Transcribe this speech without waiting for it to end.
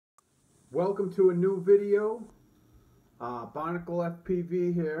Welcome to a new video. Barnacle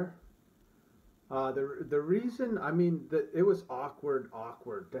FPV here. The reason, it was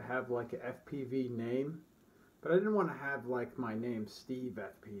awkward to have like an FPV name, but I didn't want to have like my name Steve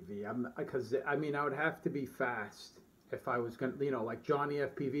FPV. Because I would have to be fast if I was gonna, like Johnny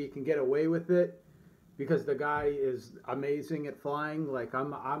FPV can get away with it because the guy is amazing at flying. Like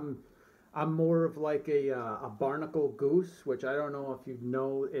I'm more of like a barnacle goose, which I don't know if you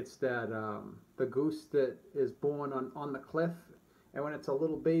know. It's that the goose that is born on the cliff, and when it's a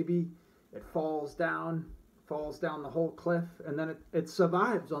little baby, it falls down the whole cliff, and then it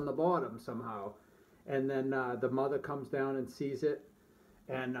survives on the bottom somehow, and then the mother comes down and sees it,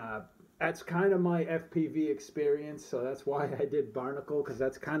 and that's kind of my FPV experience. So that's why I did barnacle, because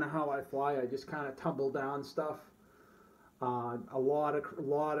that's kind of how I fly. I just kind of tumble down stuff. A lot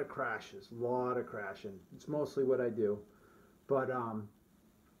of crashes, crashing. It's mostly what I do. But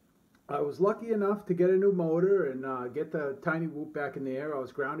I was lucky enough to get a new motor and get the tiny whoop back in the air. I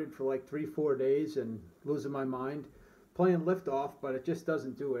was grounded for like 3-4 days and losing my mind playing liftoff, but it just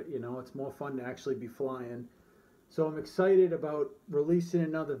doesn't do it. It's more fun to actually be flying. So I'm excited about releasing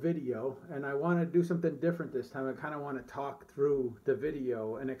another video, and I want to do something different this time. I kind of want to talk through the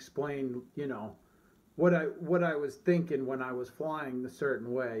video and explain, what I was thinking when I was flying a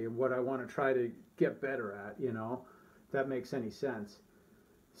certain way, and what I want to try to get better at, if that makes any sense.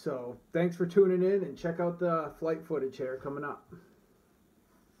 So thanks for tuning in, and check out the flight footage here coming up.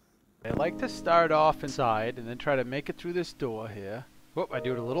 I like to start off inside and then try to make it through this door here. Whoop, I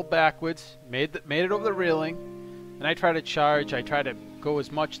do it a little backwards, made it over the railing, and I try to charge. I try to go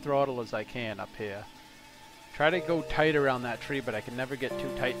as much throttle as I can up here. Try to go tight around that tree, but I can never get too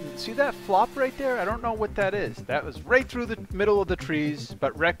tight. And see that flop right there? I don't know what that is. That was right through the middle of the trees,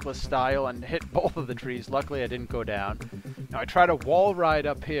 but reckless style, and hit both of the trees. Luckily, I didn't go down. Now, I tried a wall ride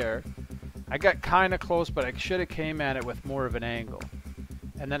up here. I got kind of close, but I should have came at it with more of an angle.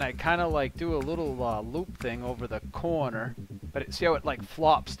 And then I kind of like do a little loop thing over the corner, but see how it like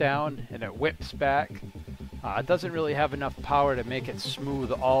flops down and it whips back? It doesn't really have enough power to make it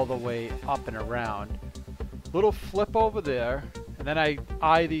smooth all the way up and around. Little flip over there, and then I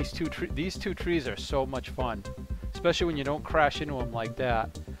eye these two trees. These two trees are so much fun, especially when you don't crash into them like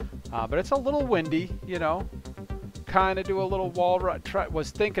that. But it's a little windy, kind of do a little wall ride.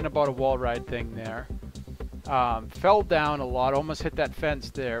 Was thinking about a wall ride thing there. Fell down a lot, almost hit that fence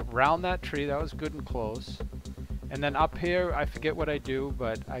there. Round that tree, that was good and close. And then up here, I forget what I do,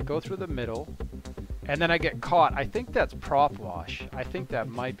 but I go through the middle. And then I get caught. I think that's prop wash. I think that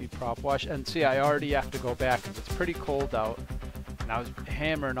might be prop wash. And see, I already have to go back. It's pretty cold out. And I was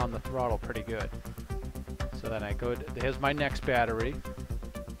hammering on the throttle pretty good. So then I go, here's my next battery.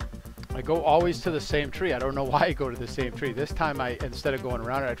 I go always to the same tree. I don't know why I go to the same tree. This time, instead of going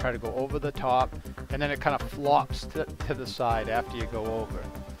around it, I try to go over the top. And then it kind of flops to the side after you go over.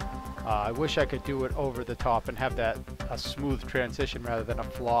 I wish I could do it over the top and have that a smooth transition rather than a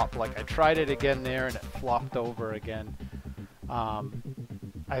flop. Like I tried it again there and it flopped over again. I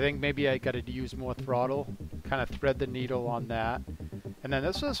think maybe I got to use more throttle, kind of thread the needle on that. And then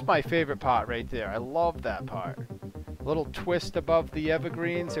this is my favorite part right there. I love that part. A little twist above the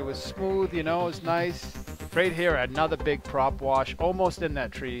evergreens. It was smooth, it was nice. Right here, another big prop wash, almost in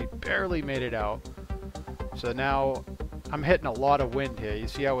that tree, barely made it out. So now I'm hitting a lot of wind here. You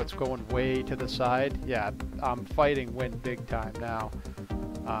see how it's going way to the side? Yeah, I'm fighting wind big time now.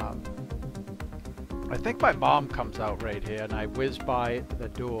 I think my mom comes out right here, and I whiz by the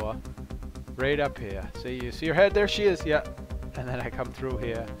door right up here. See, you see her head? There she is. Yeah. And then I come through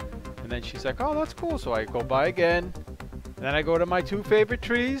here, and then she's like, oh, that's cool. So I go by again. And then I go to my two favorite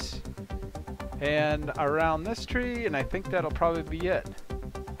trees, and around this tree, and I think that'll probably be it.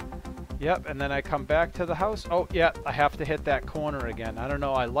 Yep, and then I come back to the house. Oh, yeah, I have to hit that corner again. I don't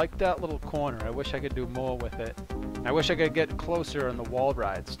know, I like that little corner. I wish I could do more with it. I wish I could get closer on the wall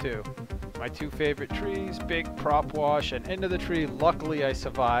rides, too. My two favorite trees, big prop wash, and into the tree. Luckily, I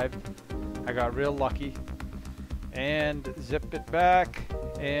survived. I got real lucky. And zip it back,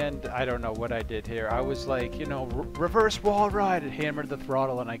 and I don't know what I did here. I was like, reverse wall ride, and hammered the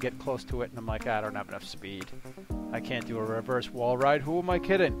throttle, and I get close to it, and I'm like, I don't have enough speed. I can't do a reverse wall ride. Who am I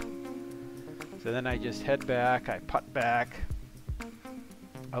kidding? So then I just head back, I putt back.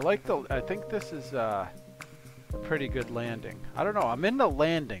 I think this is a pretty good landing. I don't know, I'm into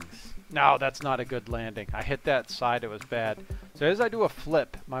landings. No, that's not a good landing. I hit that side, it was bad. So as I do a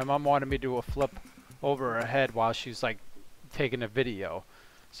flip, my mom wanted me to do a flip over her head while she's like taking a video.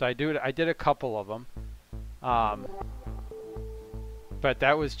 So I did a couple of them. But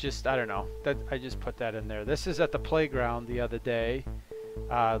that was just, I don't know. I just put that in there. This is at the playground the other day.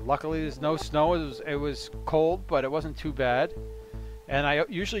 Luckily, there's no snow. It was cold, but it wasn't too bad. And I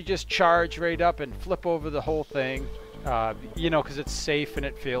usually just charge right up and flip over the whole thing, you know, because it's safe and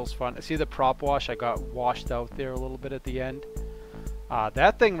it feels fun. See the prop wash? I got washed out there a little bit at the end.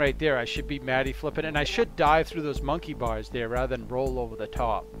 That thing right there, I should be Maddie flipping, and I should dive through those monkey bars there rather than roll over the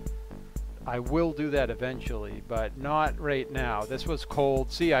top. I will do that eventually, but not right now. This was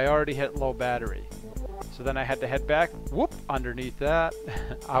cold. See, I already hit low battery. So then I had to head back, whoop, underneath that.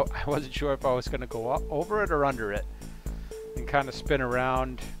 I wasn't sure if I was going to go up over it or under it and kind of spin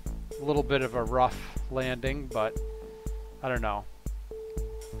around. A little bit of a rough landing, but I don't know.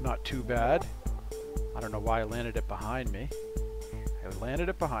 Not too bad. I don't know why I landed it behind me. I landed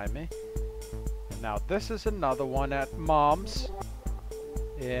it behind me. And now this is another one at Mom's.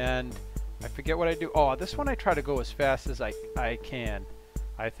 And I forget what I do. Oh, this one I try to go as fast as I can.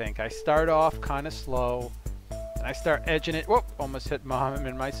 I think I start off kind of slow, and I start edging it. Whoop! Almost hit Mom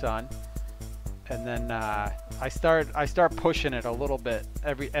and my son. And then I start pushing it a little bit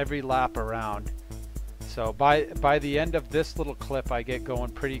every lap around. So by the end of this little clip, I get going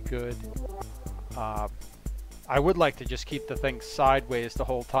pretty good. I would like to just keep the thing sideways the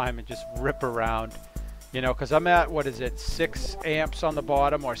whole time and just rip around. You know, because I'm at, what is it, 6 amps on the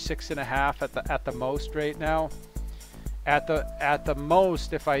bottom, or 6.5 at the most right now. At the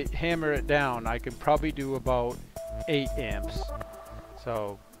most, if I hammer it down, I can probably do about 8 amps.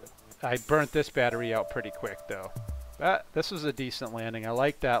 So I burnt this battery out pretty quick though. This was a decent landing. I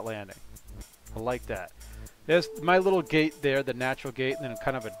like that landing. I like that. There's my little gate there, the natural gate, and then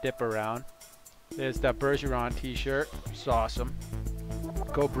kind of a dip around. There's that Bergeron t-shirt. It's awesome.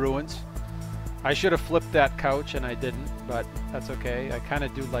 Go Bruins. I should have flipped that couch and I didn't, but that's okay. I kind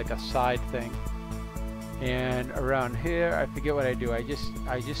of do like a side thing. And around here, I forget what I do. I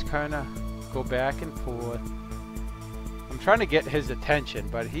just kind of go back and forth. I'm trying to get his attention,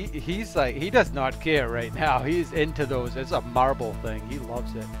 but he's like, he does not care right now. He's into those. It's a marble thing. He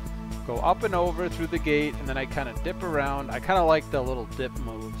loves it. Go up and over through the gate, and then I kind of dip around. I kind of like the little dip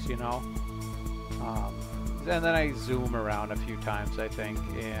moves, you know. And then I zoom around a few times, I think,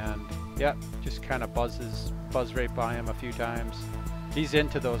 and yep, just kind of buzz right by him a few times. He's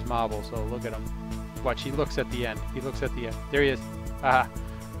into those marbles, so look at him. Watch, he looks at the end. He looks at the end. There he is.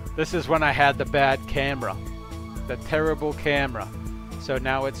 This is when I had the bad camera, the terrible camera. So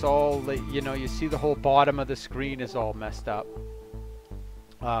now it's all, you know, you see the whole bottom of the screen is all messed up.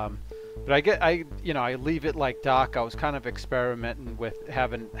 But I leave it like dark. I was kind of experimenting with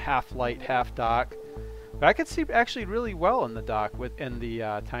having half light, half dark. But I could see actually really well in the dark within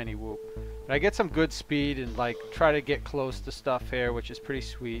the Tiny Whoop. But I get some good speed and like try to get close to stuff here, which is pretty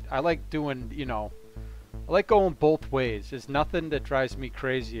sweet. I like doing, you know, I like going both ways. There's nothing that drives me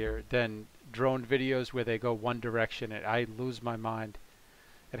crazier than drone videos where they go one direction and I lose my mind.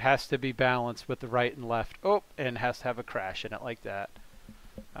 It has to be balanced with the right and left. Oh, and has to have a crash in it like that.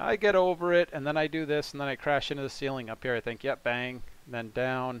 I get over it, and then I do this, and then I crash into the ceiling up here. I think, yep, bang, and then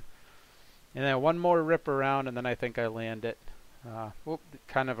down. And then one more rip around, and then I think I land it. Whoop,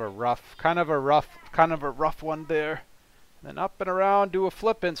 kind of a rough one there. And then up and around, do a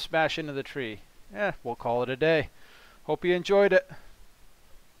flip and smash into the tree. Yeah, we'll call it a day. Hope you enjoyed it.